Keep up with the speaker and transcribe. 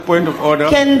Point of order.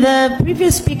 Can the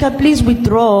previous speaker please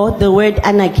withdraw the word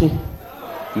anarchy?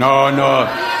 No.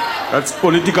 That's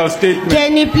political statement.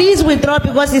 Can he please withdraw,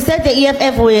 because he said the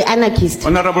EFF were anarchists?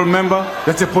 Honorable member,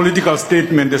 that's a political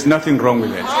statement. There's nothing wrong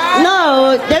with it.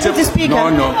 No, Deputy Speaker.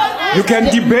 No. You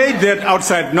can debate that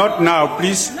outside, not now,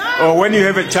 please, or when you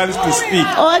have a chance to speak.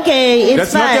 Okay, it's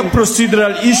That's fine. not a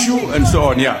procedural issue and so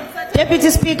on, yeah. Deputy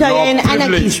Speaker, No you're an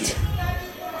privilege. anarchist.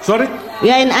 Sorry?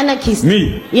 You're an anarchist.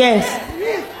 Me? Yes.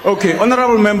 Okay,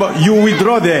 honorable member, you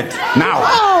withdraw that now.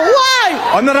 Oh,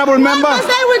 why? Honorable member. Why must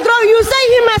I withdraw? You say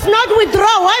he must not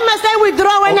withdraw. Why must I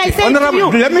withdraw when I say to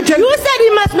you? Let me tell you said he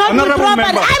must not withdraw,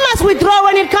 member. but I must withdraw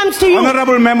when it comes to you.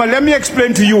 Honorable member, let me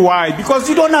explain to you why. Because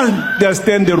you don't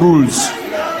understand the rules.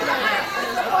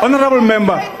 Honorable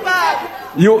member,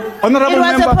 It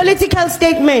was a political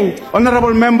statement.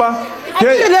 Honorable member, I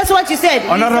think that's what you said.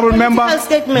 honorable member,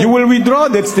 statement. you will withdraw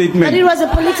that statement. But it was a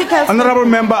political statement. Honorable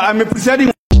member, I'm a presiding.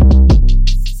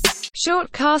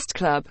 Shortcast Club.